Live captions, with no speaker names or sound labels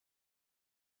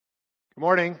Good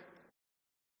morning.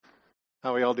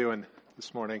 How are we all doing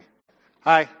this morning?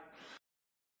 Hi.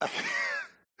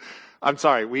 I'm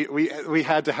sorry. We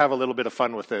had to have a little bit of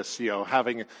fun with this,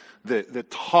 having the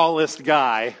tallest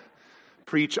guy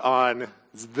preach on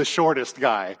the shortest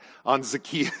guy, on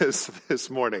Zacchaeus this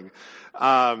morning.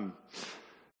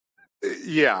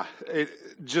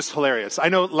 Just hilarious. I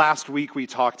know last week we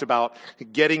talked about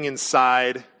getting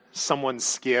inside someone's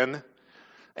skin.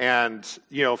 And,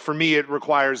 for me, it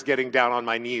requires getting down on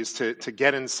my knees to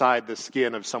get inside the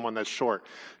skin of someone that's short.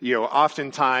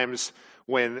 Oftentimes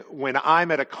when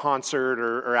I'm at a concert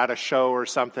or at a show or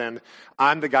something,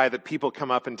 I'm the guy that people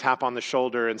come up and tap on the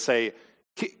shoulder and say,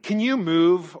 can you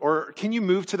move? Or can you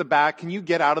move to the back? Can you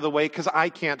get out of the way? Because I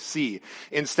can't see.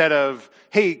 Instead of,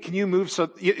 hey, can you move? So,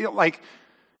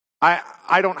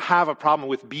 I don't have a problem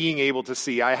with being able to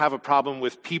see. I have a problem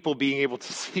with people being able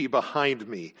to see behind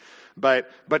me.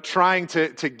 But trying to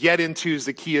get into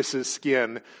Zacchaeus'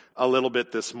 skin a little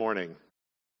bit this morning.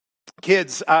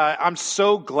 Kids, I'm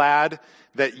so glad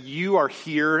that you are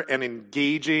here and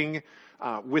engaging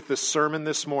with the sermon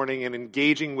this morning and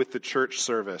engaging with the church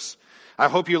service. I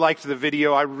hope you liked the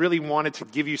video. I really wanted to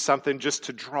give you something just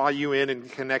to draw you in and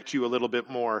connect you a little bit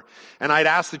more. And I'd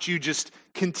ask that you just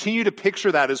continue to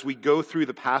picture that as we go through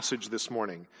the passage this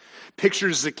morning.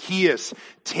 Picture Zacchaeus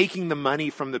taking the money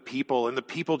from the people and the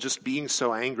people just being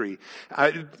so angry.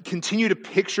 Continue to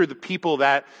picture the people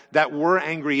that were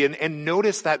angry and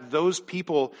notice that those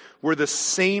people were the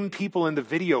same people in the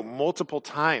video multiple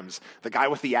times. The guy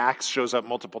with the axe shows up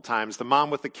multiple times. The mom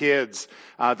with the kids,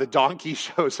 the donkey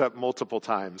shows up multiple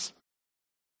times.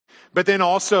 But then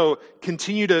also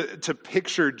continue to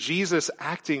picture Jesus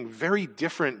acting very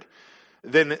different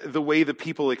than the way the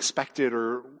people expected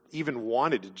or even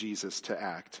wanted Jesus to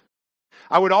act.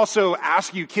 I would also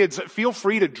ask you, kids, feel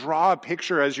free to draw a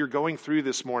picture as you're going through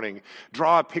this morning.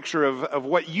 Draw a picture of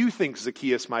what you think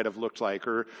Zacchaeus might have looked like,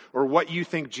 or what you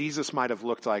think Jesus might have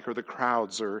looked like, or the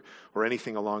crowds, or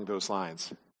anything along those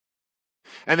lines.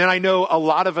 And then I know a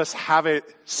lot of us have it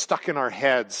stuck in our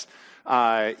heads,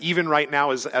 even right now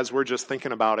as we're just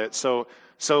thinking about it. So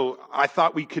I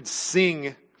thought we could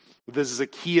sing the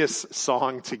Zacchaeus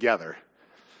song together.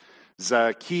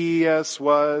 Zacchaeus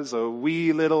was a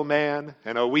wee little man,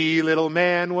 and a wee little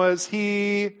man was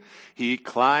he. He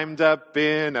climbed up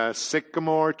in a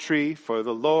sycamore tree, for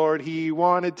the Lord he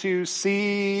wanted to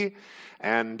see.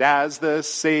 And as the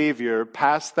Savior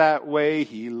passed that way,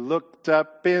 he looked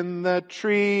up in the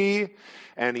tree,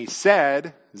 and he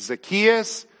said,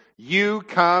 Zacchaeus, you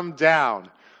come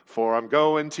down, for I'm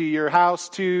going to your house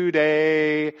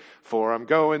today. For I'm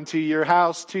going to your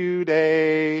house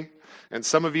today. And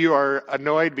some of you are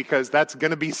annoyed because that's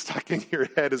going to be stuck in your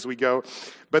head as we go,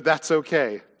 but that's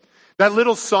okay. That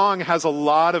little song has a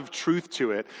lot of truth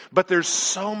to it, but there's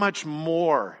so much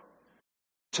more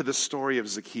to the story of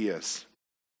Zacchaeus.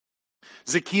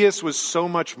 Zacchaeus was so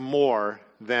much more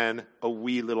than a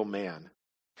wee little man.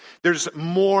 There's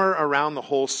more around the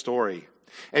whole story.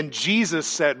 And Jesus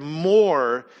said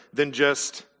more than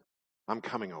just, I'm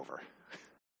coming over.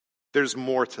 There's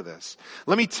more to this.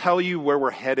 Let me tell you where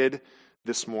we're headed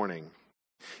this morning.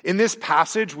 In this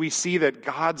passage, we see that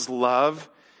God's love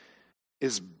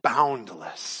is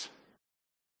boundless.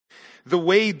 The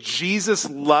way Jesus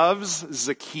loves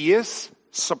Zacchaeus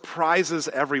surprises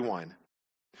everyone.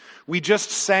 We just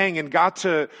sang and got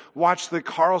to watch the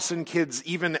Carlson kids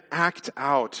even act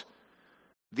out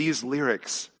these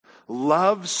lyrics.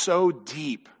 Love so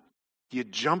deep, you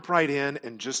jump right in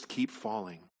and just keep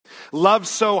falling. Love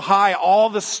so high, all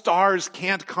the stars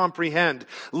can't comprehend.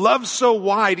 Love so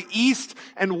wide, east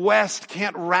and west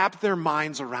can't wrap their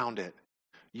minds around it.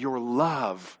 Your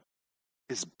love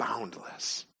is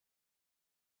boundless.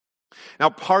 Now,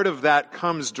 part of that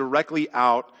comes directly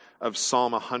out of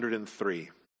Psalm 103.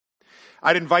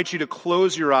 I'd invite you to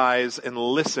close your eyes and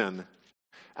listen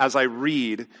as I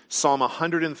read Psalm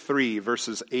 103,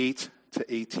 verses 8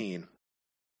 to 18.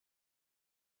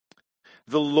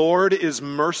 The Lord is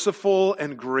merciful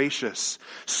and gracious,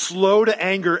 slow to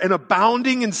anger and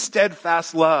abounding in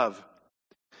steadfast love.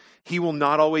 He will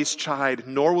not always chide,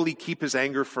 nor will he keep his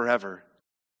anger forever.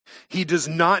 He does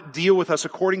not deal with us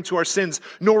according to our sins,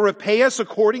 nor repay us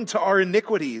according to our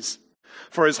iniquities.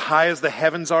 For as high as the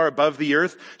heavens are above the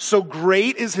earth, so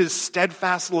great is his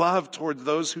steadfast love toward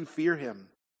those who fear him.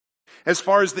 As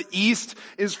far as the east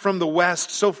is from the west,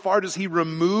 so far does he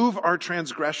remove our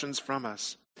transgressions from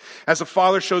us. As a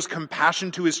father shows compassion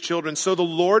to his children, so the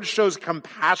Lord shows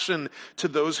compassion to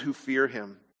those who fear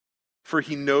him. For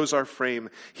he knows our frame.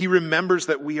 He remembers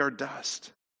that we are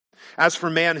dust. As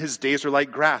for man, his days are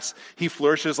like grass. He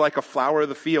flourishes like a flower of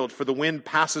the field, for the wind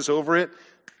passes over it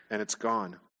and it's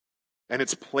gone, and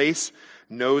its place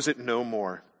knows it no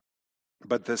more.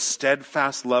 But the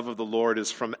steadfast love of the Lord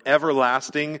is from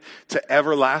everlasting to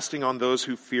everlasting on those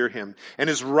who fear him, and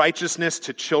his righteousness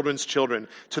to children's children,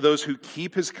 to those who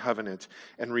keep his covenant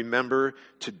and remember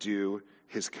to do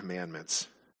his commandments.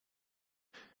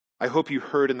 I hope you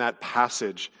heard in that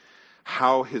passage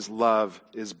how his love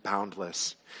is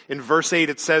boundless. In verse 8,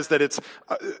 it says that it's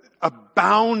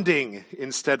abounding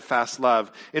in steadfast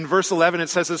love. In verse 11, it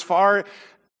says as far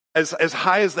as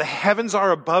high as the heavens are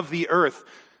above the earth.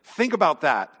 Think about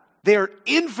that. They are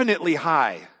infinitely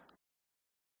high.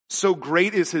 So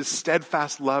great is his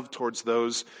steadfast love towards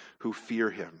those who fear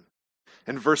him.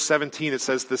 In verse 17, it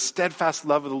says, the steadfast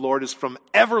love of the Lord is from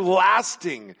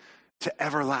everlasting to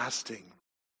everlasting.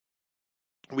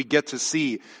 We get to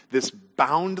see this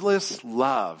boundless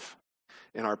love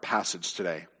in our passage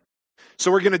today. So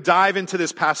we're going to dive into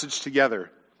this passage together.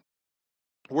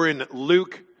 We're in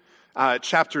Luke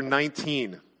chapter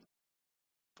 19.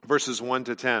 Verses 1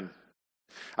 to 10.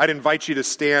 I'd invite you to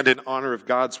stand in honor of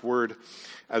God's word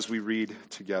as we read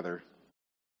together.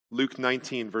 Luke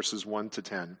 19, verses 1 to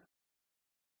 10.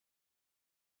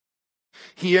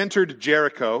 He entered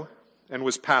Jericho and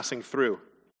was passing through.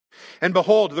 And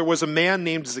behold, there was a man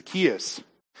named Zacchaeus.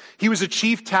 He was a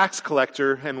chief tax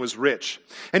collector and was rich.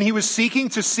 And he was seeking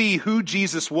to see who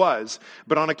Jesus was,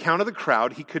 but on account of the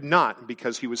crowd, he could not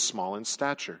because he was small in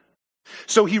stature.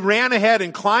 So he ran ahead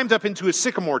and climbed up into a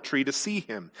sycamore tree to see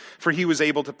him, for he was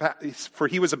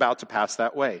about to pass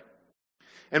that way.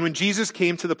 And when Jesus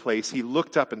came to the place, he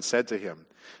looked up and said to him,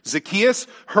 Zacchaeus,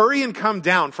 hurry and come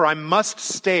down, for I must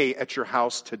stay at your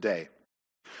house today.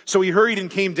 So he hurried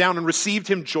and came down and received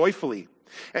him joyfully.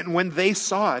 And when they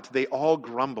saw it, they all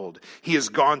grumbled. He has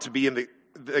gone to be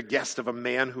the guest of a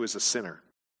man who is a sinner.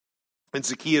 And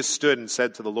Zacchaeus stood and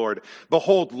said to the Lord,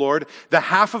 Behold, Lord, the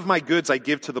half of my goods I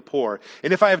give to the poor,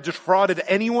 and if I have defrauded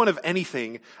anyone of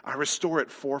anything, I restore it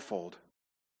fourfold.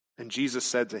 And Jesus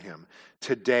said to him,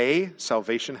 Today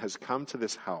salvation has come to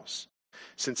this house,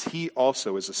 since he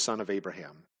also is a son of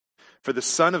Abraham. For the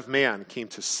Son of Man came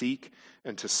to seek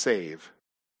and to save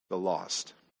the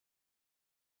lost.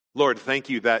 Lord, thank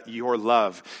you that your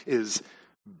love is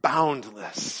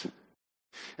boundless.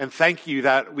 And thank you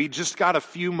that we just got a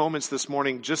few moments this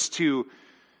morning just to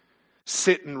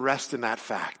sit and rest in that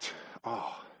fact.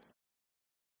 Oh,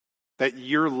 that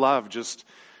your love just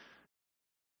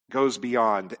goes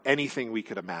beyond anything we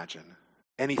could imagine,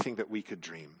 anything that we could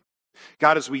dream.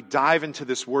 God, as we dive into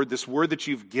this word that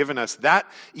you've given us, that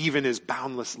even is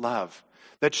boundless love.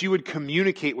 That you would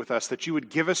communicate with us, that you would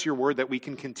give us your word that we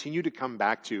can continue to come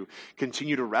back to,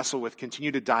 continue to wrestle with,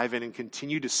 continue to dive in, and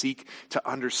continue to seek to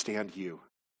understand you.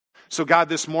 So God,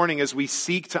 this morning, as we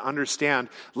seek to understand,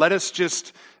 let us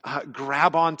just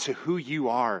grab on to who you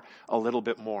are a little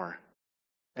bit more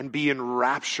and be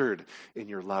enraptured in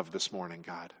your love this morning,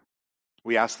 God.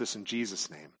 We ask this in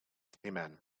Jesus' name.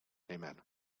 Amen. Amen.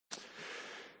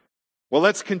 Well,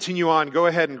 let's continue on. Go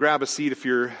ahead and grab a seat if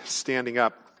you're standing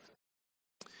up.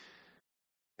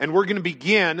 And we're going to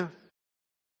begin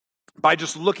by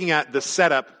just looking at the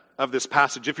setup of this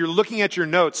passage. If you're looking at your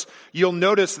notes, you'll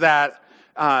notice that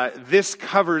this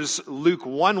covers Luke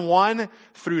 1:1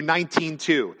 through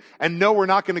 19:2. And no, we're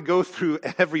not going to go through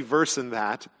every verse in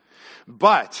that.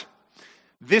 But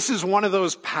this is one of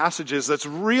those passages that's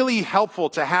really helpful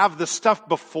to have the stuff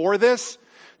before this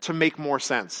to make more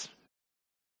sense.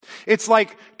 It's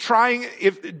like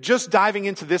just diving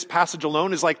into this passage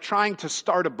alone is like trying to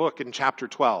start a book in chapter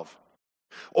 12.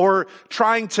 Or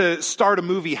trying to start a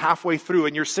movie halfway through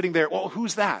and you're sitting there, well,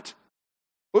 who's that?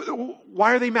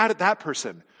 Why are they mad at that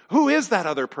person? Who is that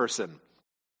other person?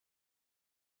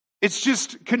 It's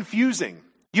just confusing.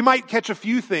 You might catch a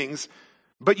few things,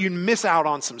 but you miss out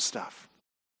on some stuff.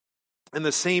 And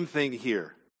the same thing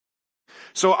here.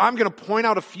 So I'm going to point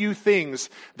out a few things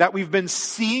that we've been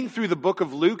seeing through the book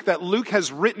of Luke, that Luke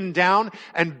has written down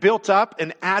and built up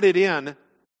and added in.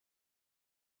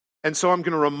 And so I'm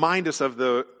going to remind us of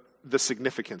the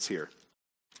significance here.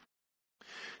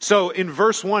 So in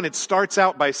verse 1, it starts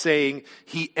out by saying,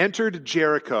 he entered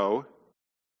Jericho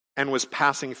and was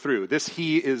passing through. This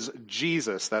he is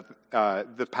Jesus that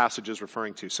the passage is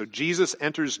referring to. So Jesus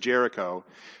enters Jericho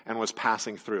and was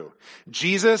passing through.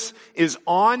 Jesus is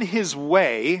on his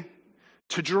way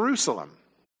to Jerusalem.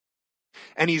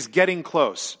 And he's getting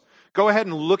close. Go ahead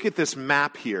and look at this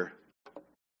map here.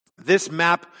 This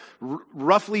map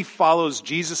roughly follows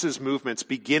Jesus' movements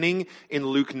beginning in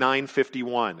Luke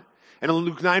 9:51. And in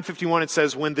Luke 9:51 it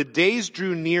says, when the days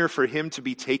drew near for him to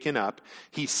be taken up,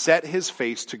 he set his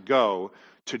face to go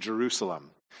to Jerusalem.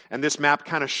 And this map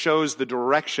kind of shows the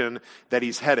direction that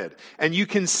he's headed. And you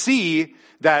can see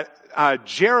that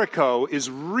Jericho is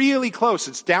really close.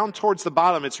 It's down towards the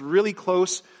bottom. It's really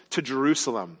close to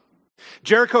Jerusalem.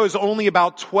 Jericho is only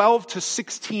about 12 to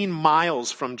 16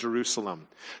 miles from Jerusalem.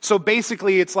 So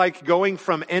basically, it's like going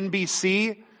from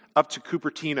NBC up to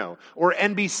Cupertino or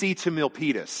NBC to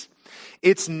Milpitas.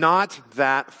 It's not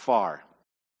that far.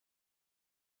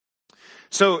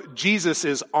 So Jesus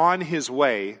is on his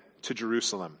way to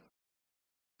Jerusalem.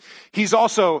 He's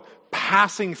also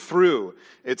passing through,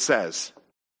 it says.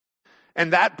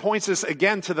 And that points us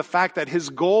again to the fact that his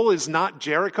goal is not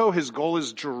Jericho, his goal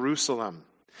is Jerusalem.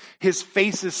 His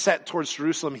face is set towards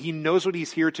Jerusalem. He knows what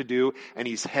he's here to do, and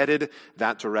he's headed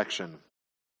that direction.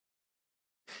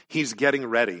 He's getting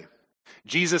ready.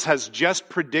 Jesus has just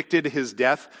predicted his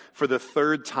death for the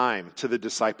third time to the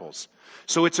disciples.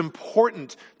 So it's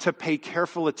important to pay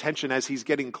careful attention as he's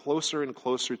getting closer and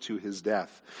closer to his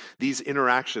death. These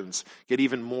interactions get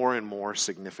even more and more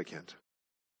significant.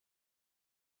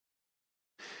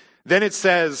 Then it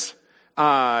says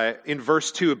in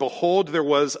verse 2, "Behold, there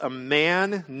was a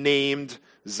man named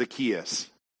Zacchaeus."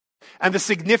 And the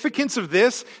significance of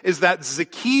this is that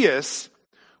Zacchaeus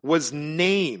was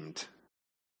named.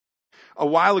 A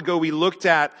while ago, we looked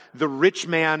at the rich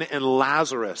man and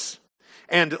Lazarus.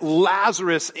 And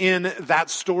Lazarus in that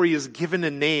story is given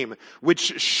a name,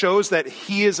 which shows that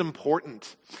he is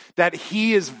important, that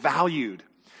he is valued,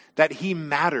 that he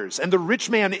matters. And the rich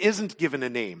man isn't given a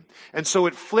name. And so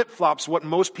it flip-flops what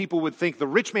most people would think. The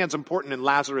rich man's important and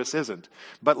Lazarus isn't.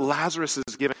 But Lazarus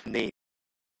is given a name.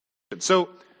 So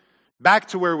back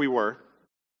to where we were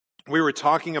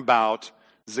talking about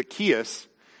Zacchaeus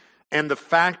and the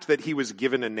fact that he was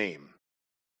given a name.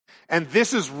 And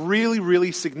this is really,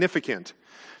 really significant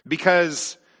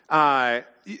because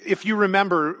if you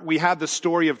remember, we had the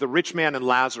story of the rich man and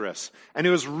Lazarus. And it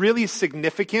was really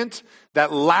significant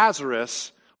that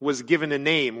Lazarus was given a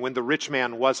name when the rich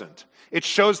man wasn't. It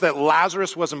shows that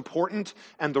Lazarus was important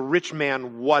and the rich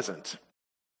man wasn't.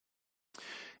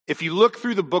 If you look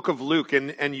through the book of Luke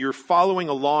and you're following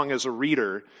along as a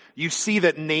reader, you see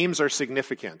that names are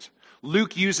significant.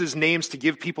 Luke uses names to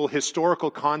give people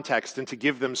historical context and to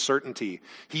give them certainty.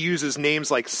 He uses names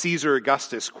like Caesar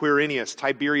Augustus, Quirinius,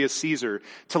 Tiberius Caesar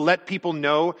to let people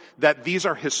know that these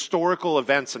are historical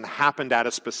events and happened at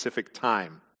a specific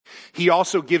time. He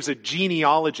also gives a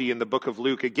genealogy in the book of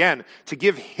Luke, again, to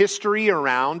give history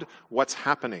around what's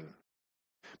happening.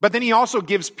 But then he also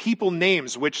gives people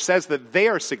names, which says that they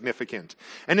are significant.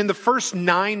 And in the first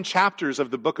 9 chapters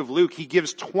of the book of Luke, he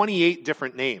gives 28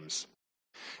 different names.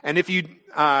 And if you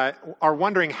are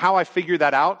wondering how I figured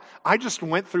that out, I just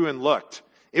went through and looked.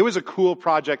 It was a cool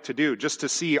project to do, just to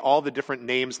see all the different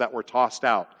names that were tossed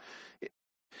out.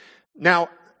 Now,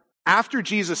 after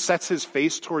Jesus sets his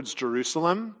face towards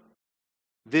Jerusalem,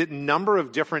 the number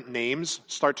of different names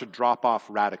start to drop off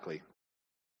radically.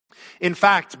 In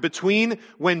fact, between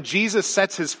when Jesus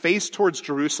sets his face towards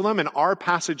Jerusalem and our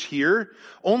passage here,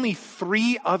 only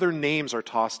 3 other names are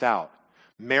tossed out.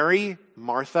 Mary,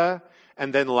 Martha,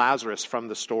 and then Lazarus from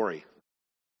the story.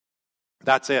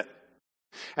 That's it.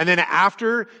 And then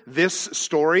after this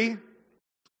story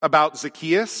about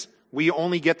Zacchaeus, we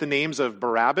only get the names of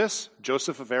Barabbas,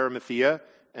 Joseph of Arimathea,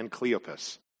 and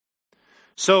Cleopas.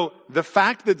 So the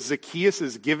fact that Zacchaeus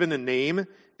is given a name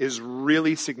is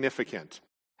really significant.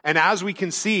 And as we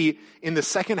can see in the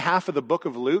second half of the book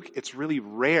of Luke, it's really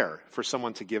rare for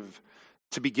someone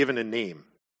to be given a name.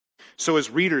 So as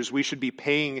readers, we should be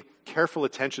paying careful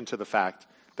attention to the fact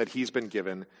that he's been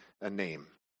given a name.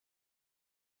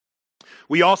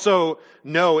 We also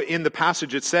know in the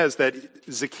passage it says that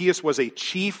Zacchaeus was a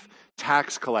chief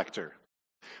tax collector.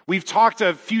 We've talked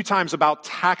a few times about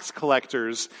tax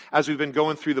collectors as we've been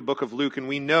going through the book of Luke, and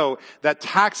we know that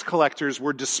tax collectors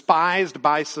were despised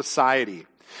by society.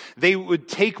 They would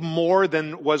take more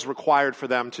than was required for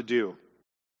them to do.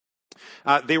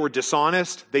 They were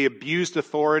dishonest. They abused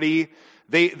authority.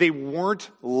 They weren't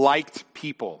liked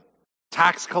people.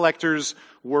 Tax collectors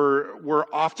were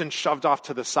often shoved off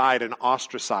to the side and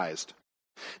ostracized.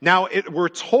 Now, we're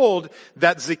told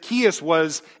that Zacchaeus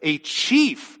was a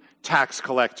chief tax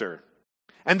collector.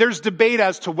 And there's debate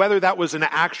as to whether that was an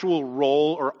actual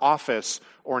role or office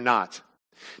or not.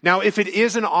 Now, if it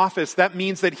is an office, that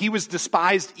means that he was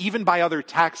despised even by other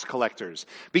tax collectors.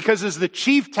 Because as the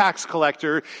chief tax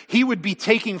collector, he would be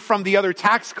taking from the other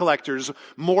tax collectors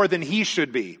more than he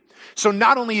should be. So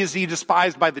not only is he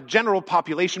despised by the general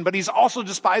population, but he's also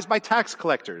despised by tax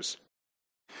collectors.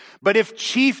 But if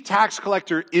chief tax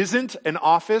collector isn't an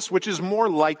office, which is more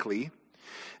likely,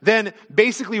 then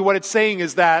basically what it's saying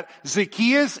is that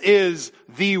Zacchaeus is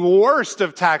the worst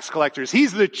of tax collectors.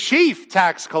 He's the chief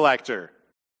tax collector.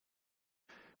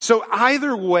 So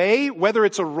either way, whether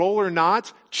it's a role or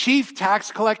not, chief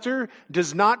tax collector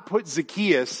does not put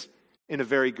Zacchaeus in a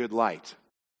very good light.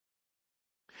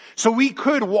 So we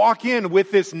could walk in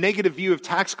with this negative view of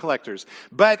tax collectors.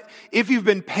 But if you've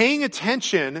been paying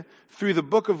attention through the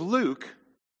book of Luke,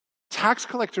 tax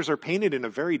collectors are painted in a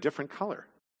very different color.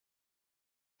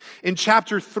 In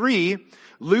chapter 3,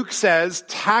 Luke says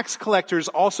tax collectors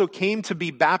also came to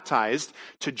be baptized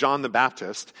to John the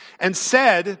Baptist and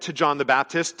said to John the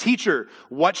Baptist, "Teacher,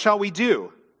 what shall we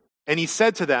do?" And he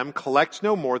said to them, "Collect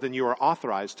no more than you are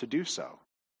authorized to do so."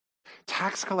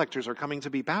 Tax collectors are coming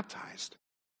to be baptized.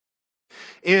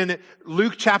 In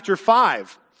Luke chapter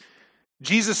 5,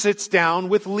 Jesus sits down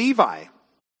with Levi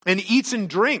and eats and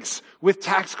drinks with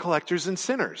tax collectors and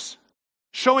sinners,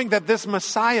 showing that this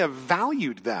Messiah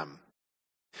valued them.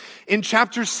 In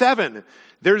chapter 7,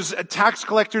 there's tax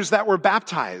collectors that were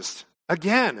baptized.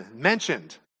 Again,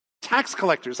 mentioned. Tax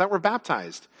collectors that were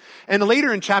baptized. And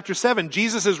later in chapter 7,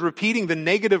 Jesus is repeating the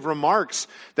negative remarks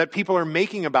that people are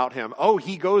making about him. Oh,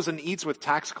 he goes and eats with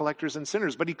tax collectors and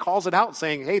sinners. But he calls it out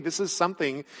saying, hey, this is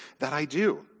something that I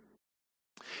do.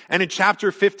 And in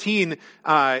chapter 15,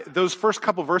 those first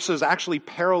couple verses actually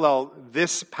parallel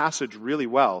this passage really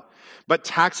well. But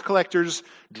tax collectors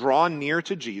draw near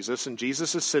to Jesus, and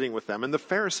Jesus is sitting with them, and the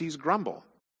Pharisees grumble.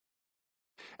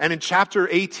 And in chapter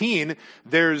 18,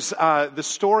 there's the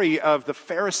story of the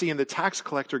Pharisee and the tax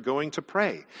collector going to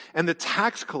pray. And the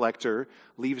tax collector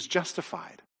leaves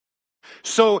justified.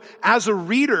 So as a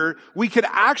reader, we could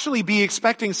actually be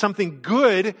expecting something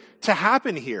good to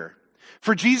happen here.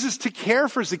 For Jesus to care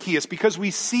for Zacchaeus, because we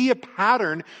see a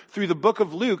pattern through the book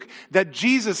of Luke that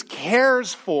Jesus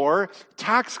cares for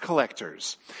tax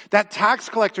collectors. That tax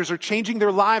collectors are changing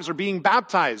their lives, are being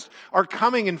baptized, are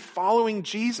coming and following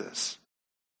Jesus.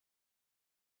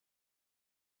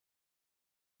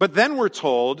 But then we're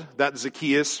told that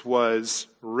Zacchaeus was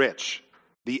rich.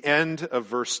 The end of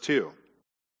verse 2.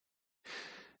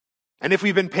 And if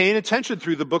we've been paying attention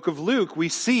through the book of Luke, we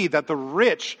see that the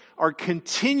rich are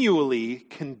continually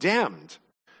condemned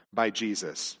by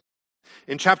Jesus.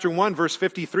 In chapter 1, verse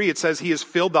 53, it says, "He has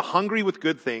filled the hungry with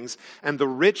good things, and the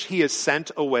rich he has sent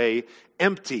away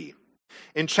empty."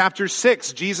 In chapter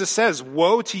 6, Jesus says,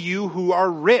 "Woe to you who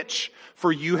are rich,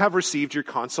 for you have received your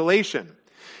consolation."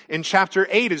 In chapter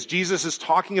 8, as Jesus is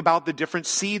talking about the different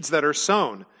seeds that are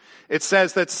sown, it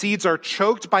says that seeds are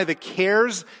choked by the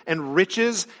cares and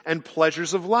riches and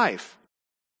pleasures of life.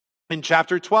 In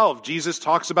chapter 12, Jesus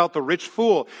talks about the rich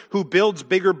fool who builds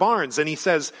bigger barns, and he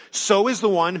says, "So is the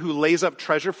one who lays up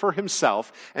treasure for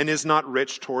himself and is not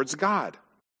rich towards God."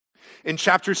 In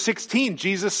chapter 16,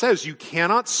 Jesus says you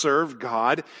cannot serve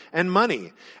God and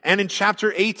money. And in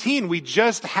chapter 18, we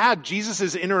just had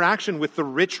Jesus' interaction with the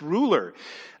rich ruler.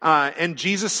 And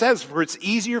Jesus says, for it's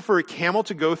easier for a camel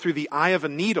to go through the eye of a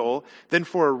needle than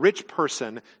for a rich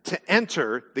person to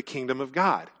enter the kingdom of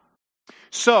God.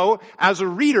 So, as a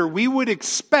reader, we would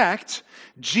expect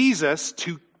Jesus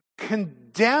to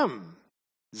condemn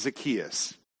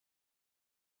Zacchaeus.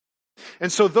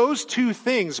 And so those two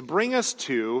things bring us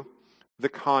to the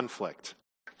conflict.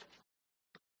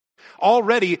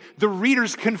 Already, the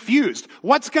reader's confused.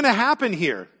 What's going to happen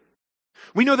here?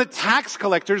 We know that tax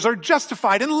collectors are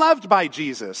justified and loved by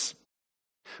Jesus,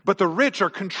 but the rich are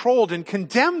controlled and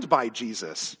condemned by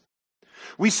Jesus.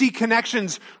 We see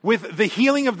connections with the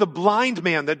healing of the blind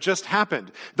man that just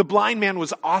happened. The blind man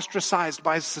was ostracized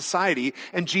by society,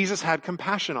 and Jesus had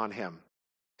compassion on him.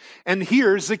 And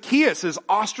here, Zacchaeus is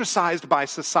ostracized by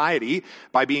society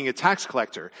by being a tax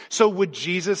collector. So would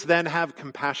Jesus then have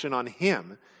compassion on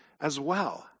him as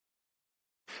well?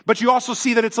 But you also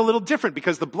see that it's a little different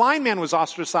because the blind man was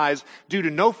ostracized due to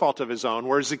no fault of his own,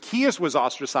 whereas Zacchaeus was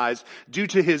ostracized due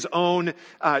to his own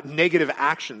negative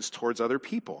actions towards other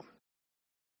people.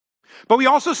 But we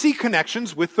also see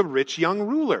connections with the rich young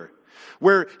ruler,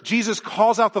 where Jesus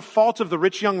calls out the fault of the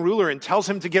rich young ruler and tells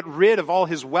him to get rid of all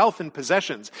his wealth and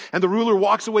possessions. And the ruler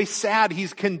walks away sad.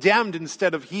 He's condemned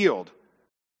instead of healed.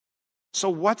 So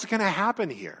what's going to happen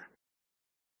here?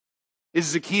 Is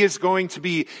Zacchaeus going to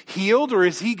be healed, or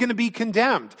is he going to be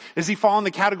condemned? Does he fall in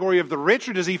the category of the rich,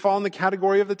 or does he fall in the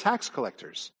category of the tax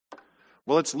collectors?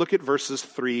 Well, let's look at verses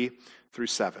 3 through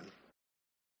 7.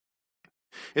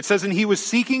 It says, "And he was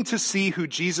seeking to see who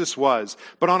Jesus was,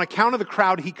 but on account of the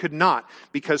crowd he could not,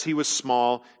 because he was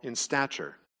small in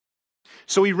stature.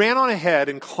 So he ran on ahead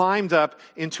and climbed up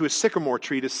into a sycamore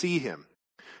tree to see him,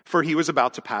 for he was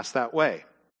about to pass that way.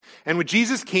 And when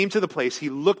Jesus came to the place, he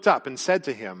looked up and said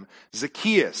to him,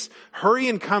 Zacchaeus, hurry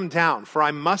and come down, for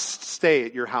I must stay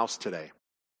at your house today.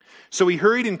 So he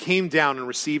hurried and came down and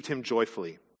received him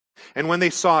joyfully. And when they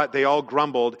saw it, they all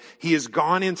grumbled, he has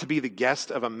gone in to be the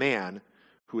guest of a man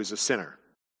who is a sinner.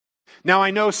 Now,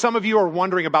 I know some of you are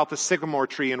wondering about the sycamore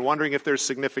tree and wondering if there's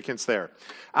significance there.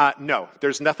 No,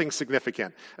 there's nothing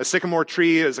significant. A sycamore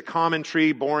tree is a common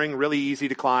tree, boring, really easy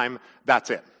to climb. That's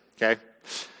it, okay?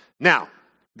 Now,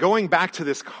 going back to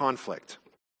this conflict,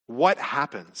 what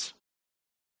happens?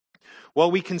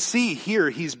 Well, we can see here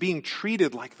he's being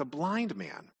treated like the blind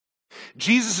man.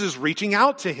 Jesus is reaching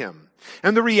out to him.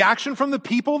 And the reaction from the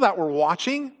people that were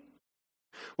watching,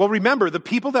 well, remember, the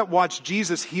people that watched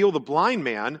Jesus heal the blind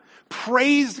man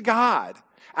praised God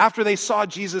after they saw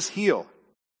Jesus heal.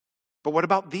 But what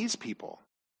about these people?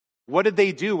 What did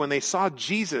they do when they saw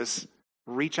Jesus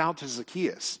reach out to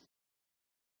Zacchaeus?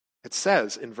 It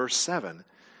says in verse 7,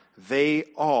 they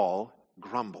all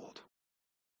grumbled.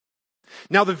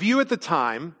 Now, the view at the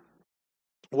time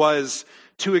was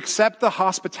to accept the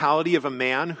hospitality of a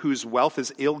man whose wealth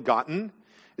is ill-gotten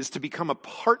is to become a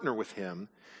partner with him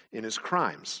in his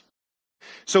crimes.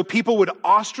 So people would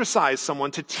ostracize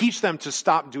someone to teach them to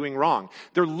stop doing wrong.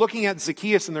 They're looking at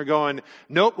Zacchaeus and they're going,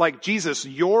 nope, like Jesus,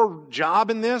 your job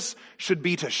in this should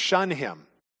be to shun him.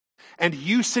 And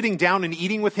you sitting down and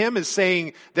eating with him is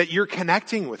saying that you're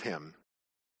connecting with him.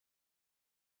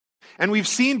 And we've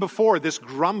seen before this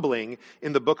grumbling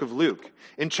in the book of Luke.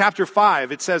 In chapter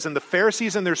 5, it says, and the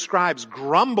Pharisees and their scribes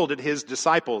grumbled at his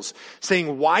disciples,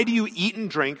 saying, why do you eat and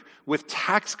drink with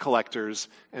tax collectors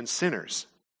and sinners?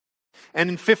 And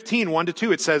in 15,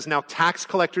 1-2, it says, now tax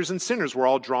collectors and sinners were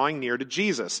all drawing near to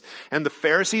Jesus. And the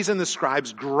Pharisees and the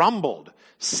scribes grumbled,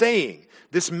 saying,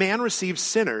 this man receives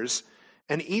sinners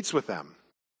and eats with them.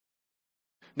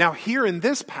 Now here in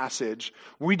this passage,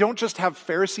 we don't just have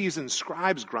Pharisees and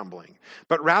scribes grumbling,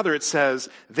 but rather it says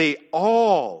they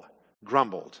all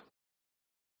grumbled.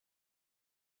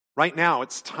 Right now,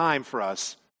 it's time for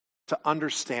us to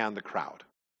understand the crowd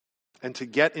and to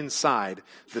get inside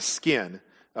the skin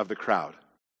of the crowd.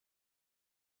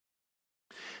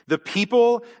 The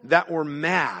people that were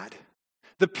mad,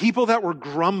 the people that were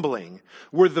grumbling,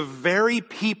 were the very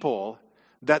people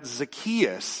that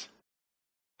Zacchaeus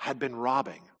had been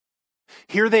robbing.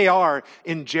 Here they are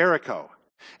in Jericho.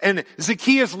 And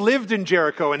Zacchaeus lived in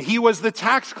Jericho, and he was the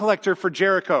tax collector for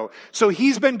Jericho. So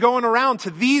he's been going around to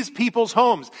these people's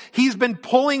homes. He's been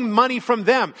pulling money from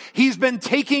them. He's been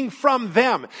taking from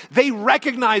them. They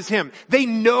recognize him. They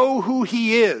know who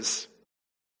he is.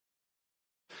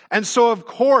 And so, of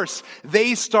course,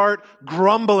 they start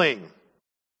grumbling.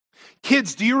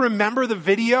 Kids, do you remember the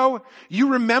video?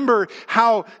 You remember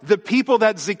how the people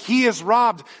that Zacchaeus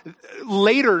robbed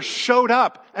later showed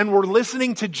up and were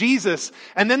listening to Jesus.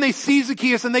 And then they see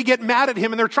Zacchaeus and they get mad at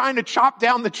him and they're trying to chop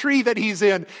down the tree that he's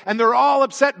in. And they're all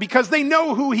upset because they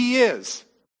know who he is.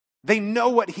 They know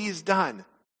what he's done.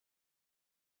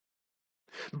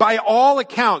 By all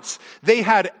accounts, they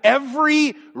had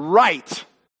every right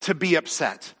to be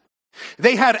upset.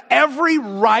 They had every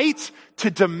right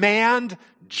to demand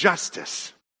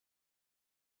justice.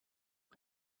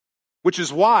 Which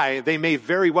is why they may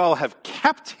very well have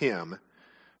kept him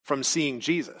from seeing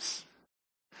Jesus.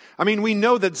 I mean, we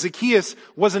know that Zacchaeus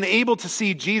wasn't able to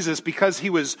see Jesus because he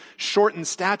was short in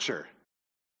stature.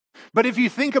 But if you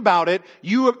think about it,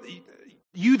 you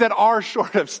that are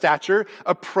short of stature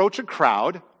approach a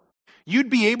crowd, you'd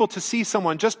be able to see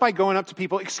someone just by going up to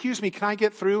people, excuse me, can I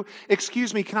get through?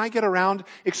 Excuse me, can I get around?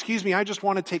 Excuse me, I just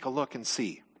want to take a look and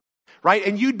see. Right?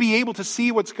 And you'd be able to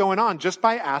see what's going on just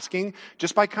by asking,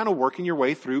 just by kind of working your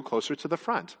way through closer to the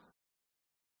front.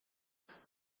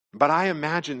 But I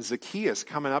imagine Zacchaeus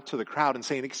coming up to the crowd and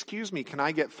saying, excuse me, can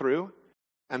I get through?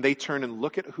 And they turn and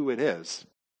look at who it is.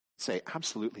 Say,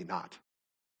 absolutely not.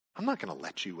 I'm not going to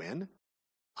let you in.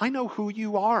 I know who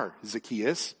you are,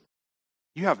 Zacchaeus.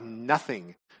 You have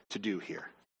nothing to do here.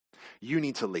 You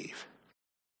need to leave.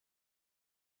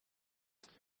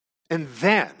 And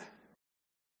then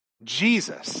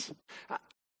Jesus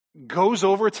goes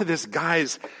over to this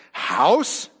guy's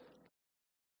house.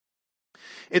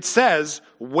 It says,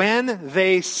 when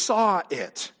they saw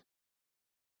it,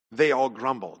 they all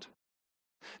grumbled.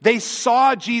 They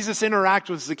saw Jesus interact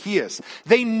with Zacchaeus.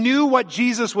 They knew what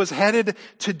Jesus was headed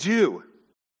to do.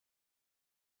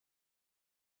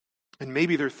 And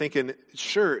maybe they're thinking,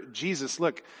 sure, Jesus,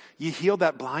 look, you healed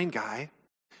that blind guy,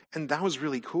 and that was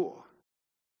really cool.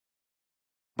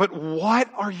 But what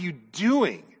are you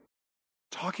doing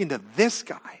talking to this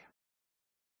guy?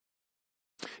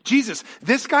 Jesus,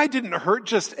 this guy didn't hurt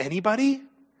just anybody.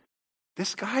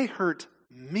 This guy hurt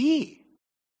me.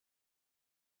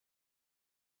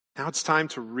 Now it's time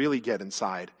to really get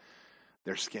inside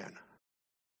their skin.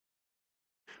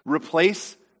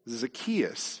 Replace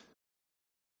Zacchaeus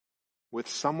with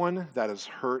someone that has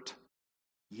hurt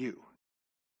you.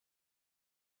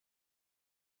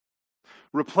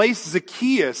 Replace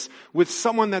Zacchaeus with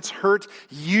someone that's hurt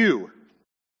you.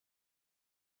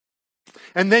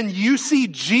 And then you see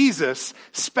Jesus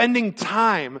spending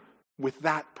time with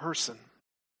that person.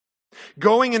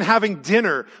 Going and having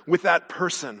dinner with that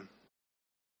person.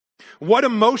 What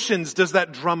emotions does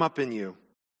that drum up in you?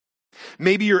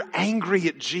 Maybe you're angry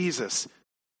at Jesus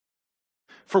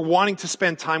for wanting to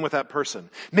spend time with that person.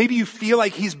 Maybe you feel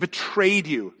like he's betrayed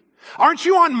you. Aren't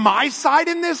you on my side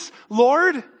in this,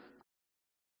 Lord?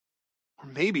 Or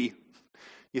maybe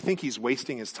you think he's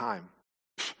wasting his time.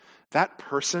 That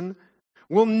person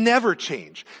will never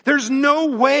change. There's no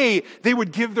way they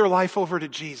would give their life over to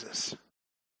Jesus.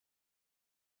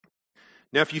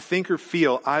 Now, if you think or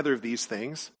feel either of these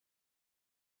things,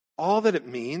 all that it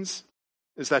means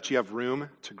is that you have room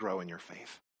to grow in your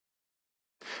faith.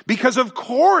 Because of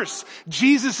course,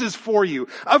 Jesus is for you.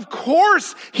 Of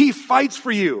course, he fights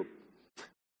for you.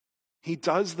 He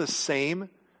does the same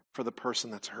for the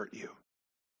person that's hurt you.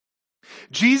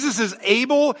 Jesus is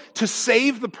able to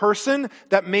save the person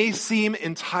that may seem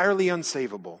entirely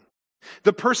unsavable.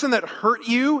 The person that hurt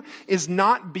you is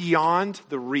not beyond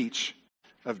the reach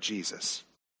of Jesus.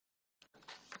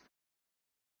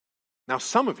 Now,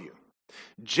 some of you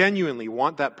genuinely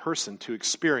want that person to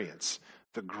experience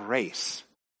the grace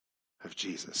of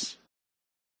Jesus.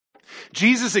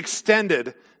 Jesus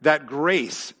extended that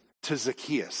grace to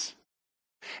Zacchaeus.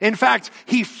 In fact,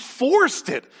 he forced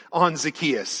it on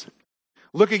Zacchaeus.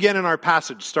 Look again in our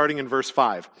passage, starting in verse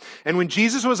 5. And when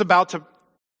Jesus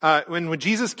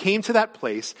came to that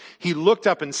place, he looked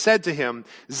up and said to him,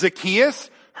 Zacchaeus,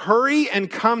 hurry and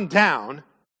come down,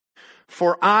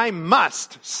 for I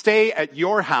must stay at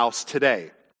your house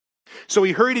today. So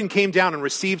he hurried and came down and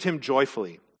received him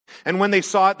joyfully. And when they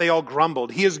saw it, they all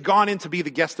grumbled, he has gone in to be the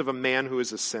guest of a man who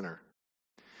is a sinner.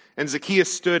 And Zacchaeus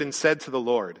stood and said to the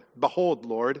Lord, Behold,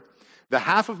 Lord, the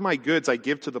half of my goods I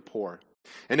give to the poor.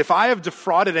 And if I have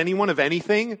defrauded anyone of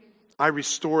anything, I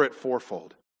restore it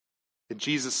fourfold. And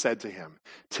Jesus said to him,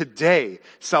 Today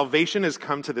salvation has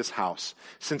come to this house,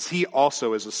 since he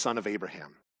also is a son of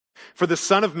Abraham. For the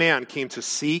Son of Man came to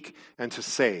seek and to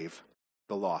save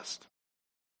the lost.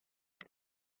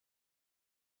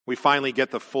 We finally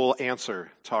get the full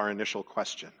answer to our initial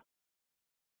question.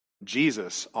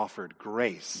 Jesus offered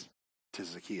grace to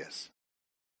Zacchaeus.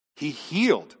 He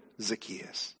healed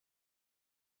Zacchaeus.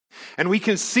 And we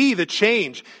can see the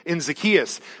change in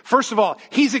Zacchaeus. First of all,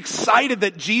 he's excited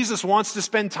that Jesus wants to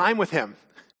spend time with him.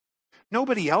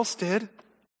 Nobody else did.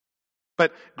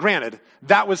 But granted,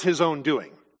 that was his own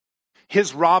doing.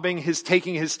 His robbing, his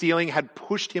taking, his stealing had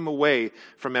pushed him away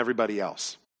from everybody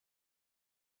else.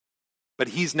 But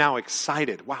he's now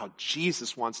excited. Wow,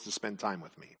 Jesus wants to spend time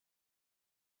with me.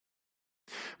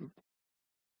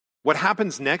 What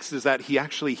happens next is that he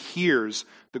actually hears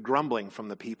the grumbling from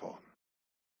the people.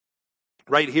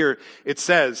 Right here, it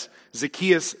says,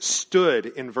 Zacchaeus stood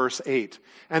in verse 8.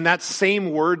 And that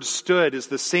same word stood is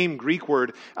the same Greek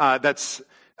word that's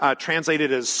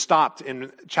translated as stopped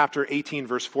in chapter 18,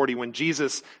 verse 40, when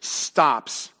Jesus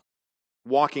stops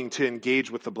walking to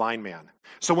engage with the blind man.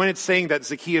 So when it's saying that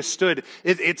Zacchaeus stood,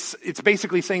 it's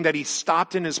basically saying that he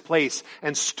stopped in his place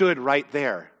and stood right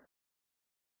there.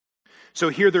 So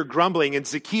here they're grumbling, and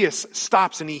Zacchaeus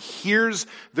stops and he hears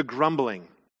the grumbling.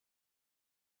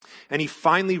 And he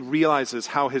finally realizes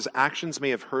how his actions may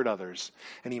have hurt others,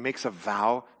 and he makes a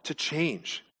vow to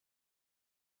change.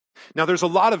 Now, there's a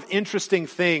lot of interesting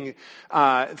things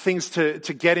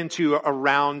to get into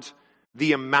around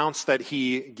the amounts that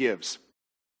he gives.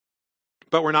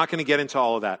 But we're not going to get into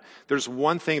all of that. There's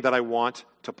one thing that I want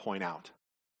to point out.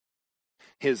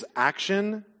 His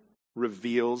action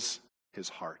reveals his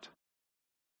heart.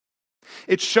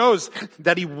 It shows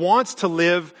that he wants to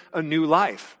live a new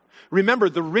life. Remember,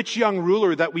 the rich young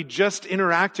ruler that we just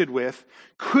interacted with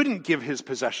couldn't give his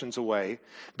possessions away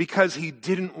because he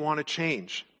didn't want to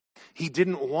change. He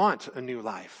didn't want a new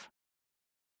life.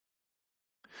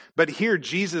 But here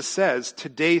Jesus says,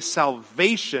 today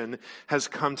salvation has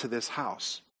come to this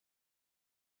house.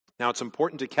 Now it's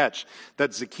important to catch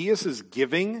that Zacchaeus'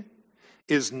 giving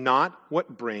is not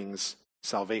what brings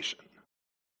salvation.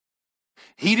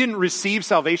 He didn't receive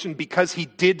salvation because he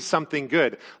did something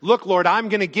good. Look, Lord, I'm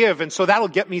going to give, and so that'll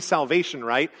get me salvation,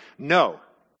 right? No.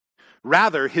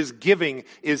 Rather, his giving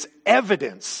is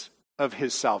evidence of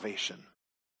his salvation.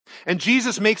 And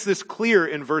Jesus makes this clear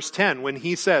in verse 10 when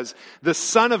he says, the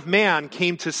Son of Man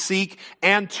came to seek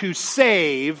and to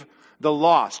save the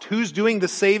lost. Who's doing the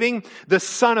saving? The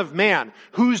Son of Man.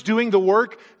 Who's doing the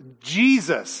work?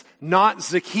 Jesus, not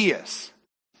Zacchaeus.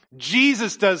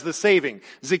 Jesus does the saving.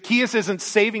 Zacchaeus isn't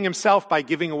saving himself by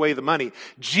giving away the money.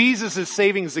 Jesus is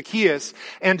saving Zacchaeus,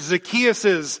 and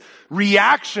Zacchaeus'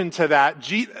 reaction to that,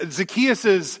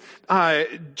 Zacchaeus'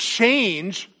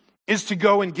 change is to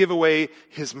go and give away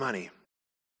his money.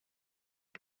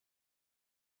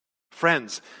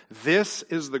 Friends, this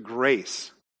is the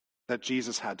grace that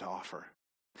Jesus had to offer.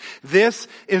 This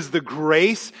is the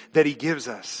grace that he gives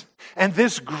us. And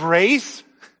this grace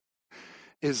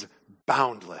is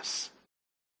boundless.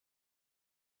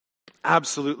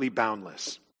 Absolutely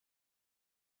boundless.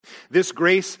 This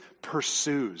grace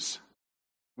pursues.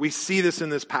 We see this in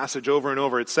this passage over and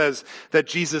over. It says that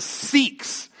Jesus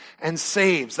seeks and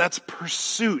saves. That's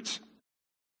pursuit.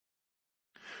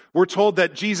 We're told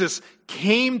that Jesus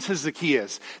came to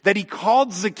Zacchaeus, that he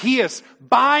called Zacchaeus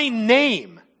by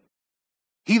name.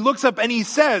 He looks up and he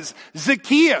says,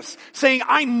 Zacchaeus, saying,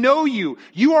 I know you.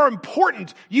 You are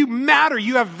important. You matter.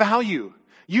 You have value.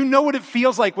 You know what it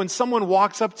feels like when someone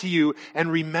walks up to you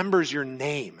and remembers your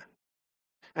name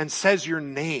and says your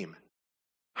name.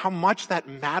 How much that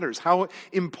matters. How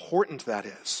important that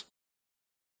is.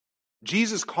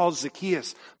 Jesus calls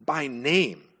Zacchaeus by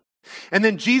name. And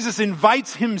then Jesus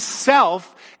invites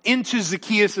himself into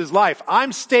Zacchaeus' life.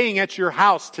 I'm staying at your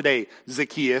house today,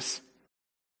 Zacchaeus.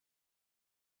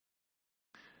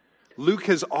 Luke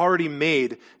has already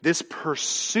made this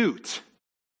pursuit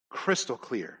crystal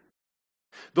clear.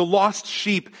 The lost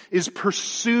sheep is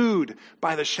pursued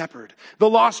by the shepherd. The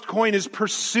lost coin is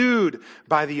pursued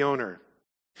by the owner.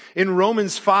 In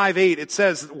Romans 5:8, it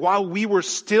says, while we were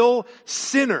still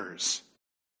sinners,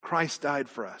 Christ died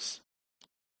for us.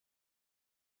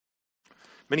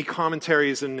 Many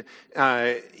commentaries and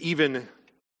even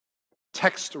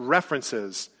text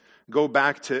references go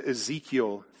back to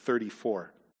Ezekiel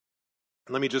 34.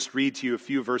 And let me just read to you a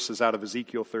few verses out of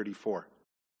Ezekiel 34,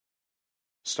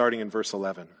 starting in verse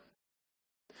 11.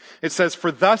 It says,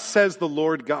 for thus says the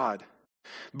Lord God,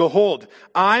 behold,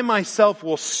 I myself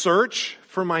will search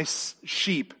for my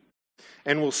sheep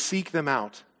and will seek them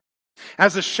out.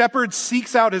 As a shepherd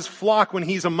seeks out his flock when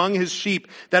he's among his sheep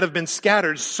that have been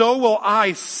scattered, so will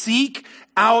I seek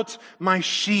out my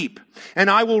sheep, and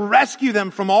I will rescue them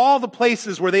from all the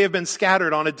places where they have been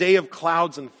scattered on a day of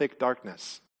clouds and thick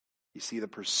darkness. You see the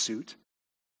pursuit?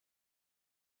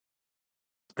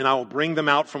 And I will bring them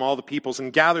out from all the peoples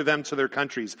and gather them to their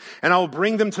countries. And I will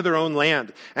bring them to their own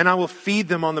land. And I will feed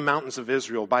them on the mountains of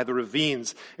Israel, by the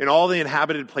ravines, in all the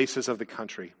inhabited places of the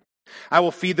country. I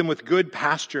will feed them with good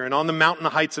pasture, and on the mountain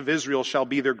heights of Israel shall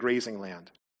be their grazing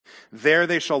land. There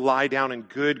they shall lie down in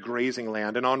good grazing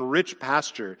land, and on rich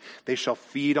pasture they shall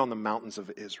feed on the mountains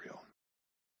of Israel.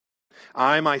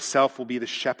 I myself will be the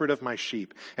shepherd of my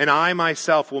sheep, and I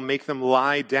myself will make them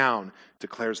lie down,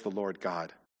 declares the Lord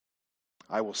God.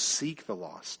 I will seek the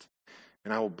lost,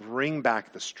 and I will bring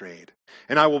back the strayed,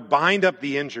 and I will bind up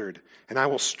the injured, and I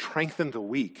will strengthen the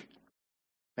weak,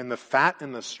 and the fat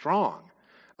and the strong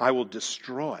I will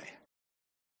destroy.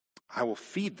 I will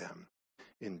feed them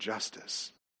in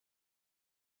justice.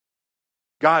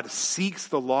 God seeks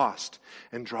the lost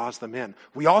and draws them in.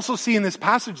 We also see in this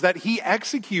passage that he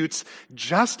executes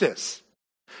justice.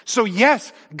 So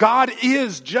yes, God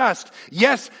is just.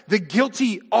 Yes, the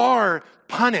guilty are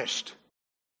punished.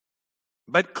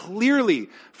 But clearly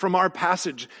from our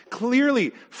passage,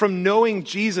 clearly from knowing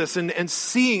Jesus and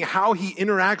seeing how he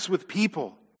interacts with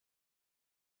people,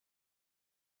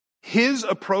 his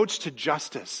approach to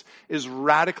justice is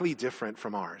radically different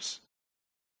from ours.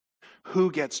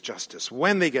 Who gets justice,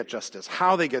 when they get justice,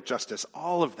 how they get justice,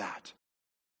 all of that.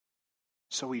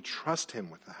 So we trust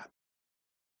him with that.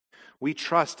 We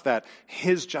trust that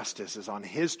his justice is on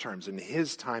his terms and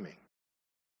his timing.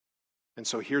 And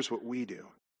so here's what we do.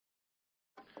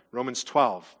 Romans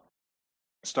 12,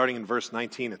 starting in verse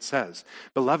 19, it says,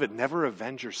 Beloved, never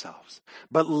avenge yourselves,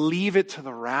 but leave it to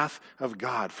the wrath of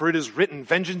God. For it is written,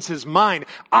 vengeance is mine,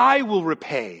 I will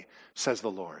repay, says the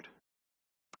Lord.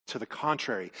 To the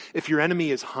contrary, if your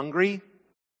enemy is hungry,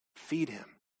 feed him.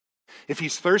 If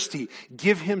he's thirsty,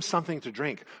 give him something to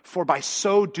drink. For by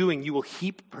so doing, you will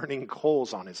heap burning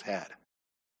coals on his head.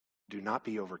 Do not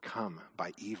be overcome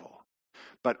by evil,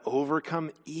 but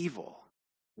overcome evil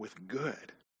with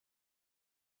good.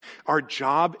 Our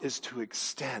job is to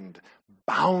extend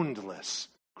boundless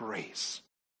grace,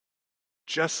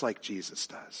 just like Jesus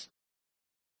does.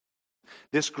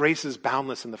 This grace is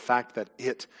boundless in the fact that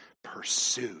it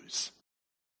pursues.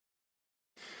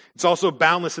 It's also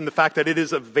boundless in the fact that it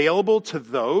is available to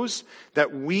those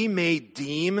that we may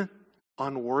deem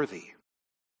unworthy.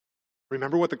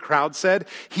 Remember what the crowd said?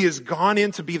 He has gone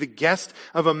in to be the guest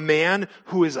of a man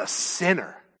who is a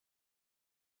sinner.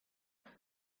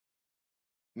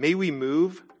 May we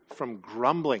move from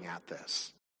grumbling at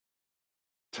this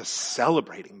to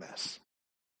celebrating this.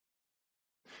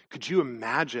 Could you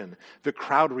imagine the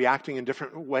crowd reacting in a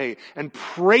different way and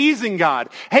praising God?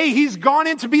 Hey, he's gone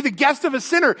in to be the guest of a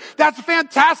sinner. That's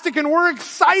fantastic, and we're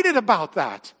excited about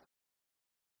that.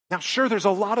 Now, sure, there's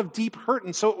a lot of deep hurt,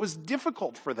 and so it was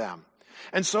difficult for them.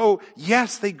 And so,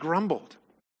 yes, they grumbled.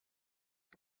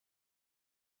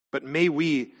 But may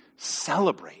we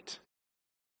celebrate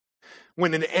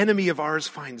when an enemy of ours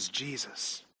finds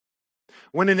Jesus.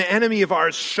 When an enemy of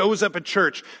ours shows up at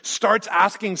church, starts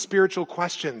asking spiritual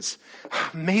questions,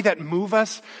 may that move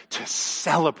us to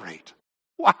celebrate.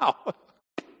 Wow.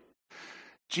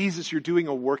 Jesus, you're doing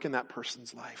a work in that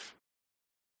person's life.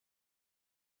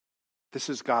 This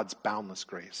is God's boundless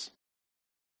grace.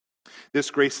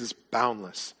 This grace is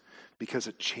boundless because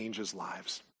it changes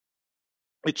lives.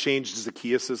 It changed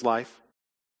Zacchaeus' life.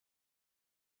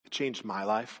 It changed my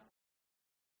life.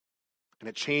 And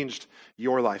it changed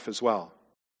your life as well.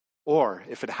 Or,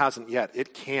 if it hasn't yet,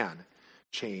 it can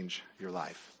change your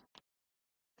life.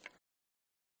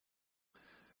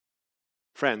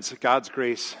 Friends, God's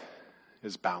grace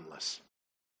is boundless.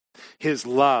 His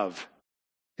love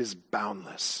is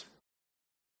boundless.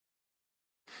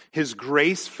 His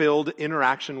grace-filled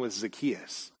interaction with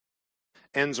Zacchaeus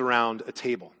ends around a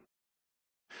table,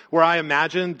 where I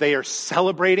imagine they are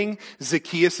celebrating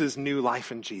Zacchaeus' new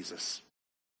life in Jesus.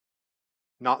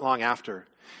 Not long after,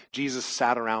 Jesus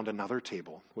sat around another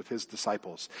table with his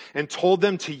disciples and told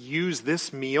them to use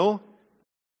this meal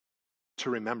to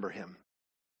remember him.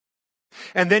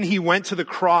 And then he went to the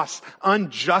cross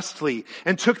unjustly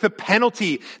and took the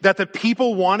penalty that the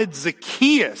people wanted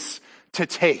Zacchaeus to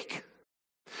take.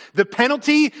 The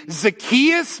penalty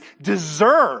Zacchaeus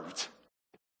deserved,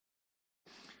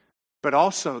 but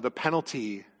also the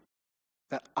penalty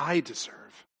that I deserve.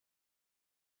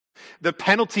 The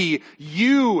penalty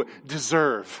you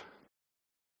deserve.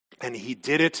 And he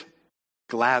did it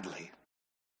gladly.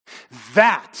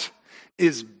 That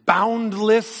is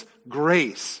boundless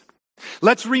grace.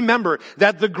 Let's remember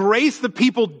that the grace the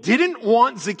people didn't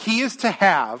want Zacchaeus to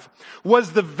have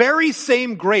was the very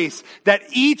same grace that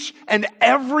each and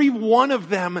every one of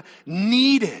them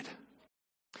needed.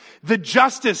 The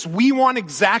justice we want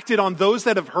exacted on those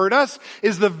that have hurt us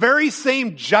is the very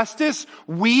same justice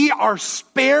we are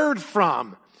spared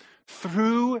from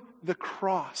through the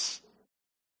cross.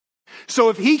 So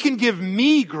if he can give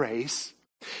me grace,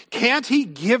 can't he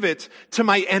give it to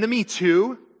my enemy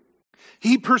too?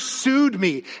 He pursued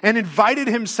me and invited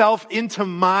himself into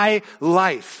my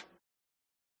life.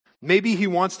 Maybe he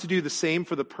wants to do the same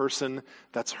for the person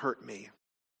that's hurt me.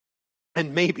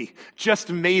 And maybe,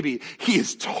 just maybe, he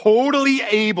is totally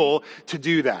able to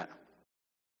do that.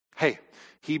 Hey,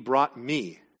 he brought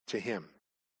me to him.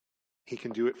 He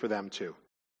can do it for them too.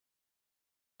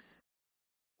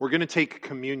 We're going to take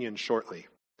communion shortly.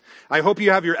 I hope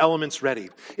you have your elements ready.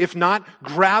 If not,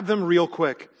 grab them real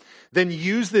quick. Then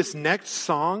use this next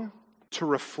song to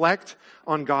reflect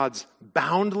on God's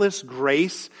boundless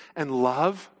grace and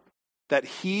love that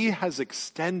he has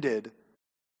extended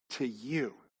to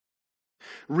you.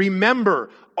 Remember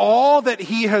all that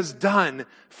he has done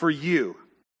for you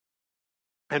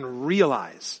and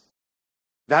realize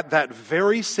that that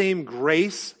very same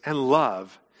grace and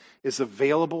love is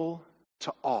available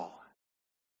to all,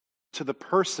 to the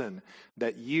person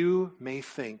that you may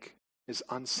think is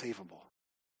unsavable.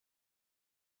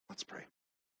 Let's pray.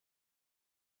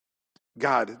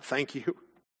 God, thank you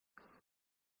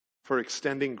for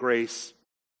extending grace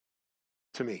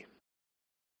to me.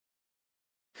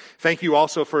 Thank you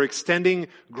also for extending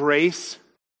grace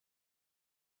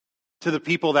to the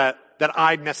people that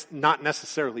I not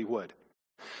necessarily would.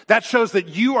 That shows that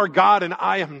you are God and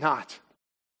I am not.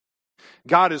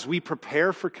 God, as we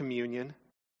prepare for communion,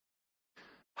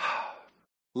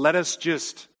 let us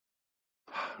just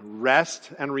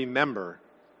rest and remember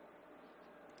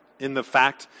in the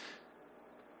fact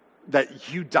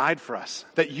that you died for us,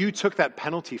 that you took that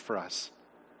penalty for us.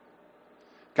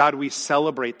 God, we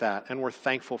celebrate that and we're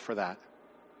thankful for that.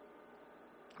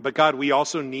 But God, we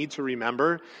also need to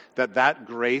remember that that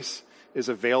grace is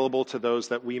available to those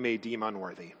that we may deem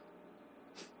unworthy.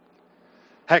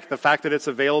 Heck, the fact that it's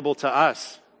available to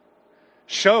us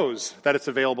shows that it's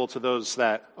available to those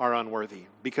that are unworthy,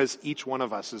 because each one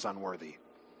of us is unworthy.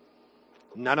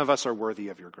 None of us are worthy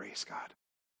of your grace, God.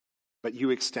 But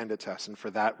you extend it to us, and for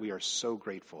that we are so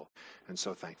grateful and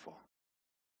so thankful.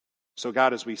 So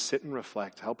God, as we sit and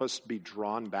reflect, help us be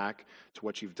drawn back to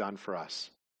what you've done for us.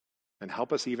 And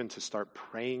help us even to start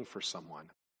praying for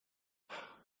someone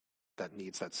that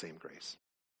needs that same grace.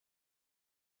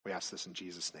 We ask this in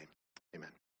Jesus' name.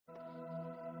 Amen.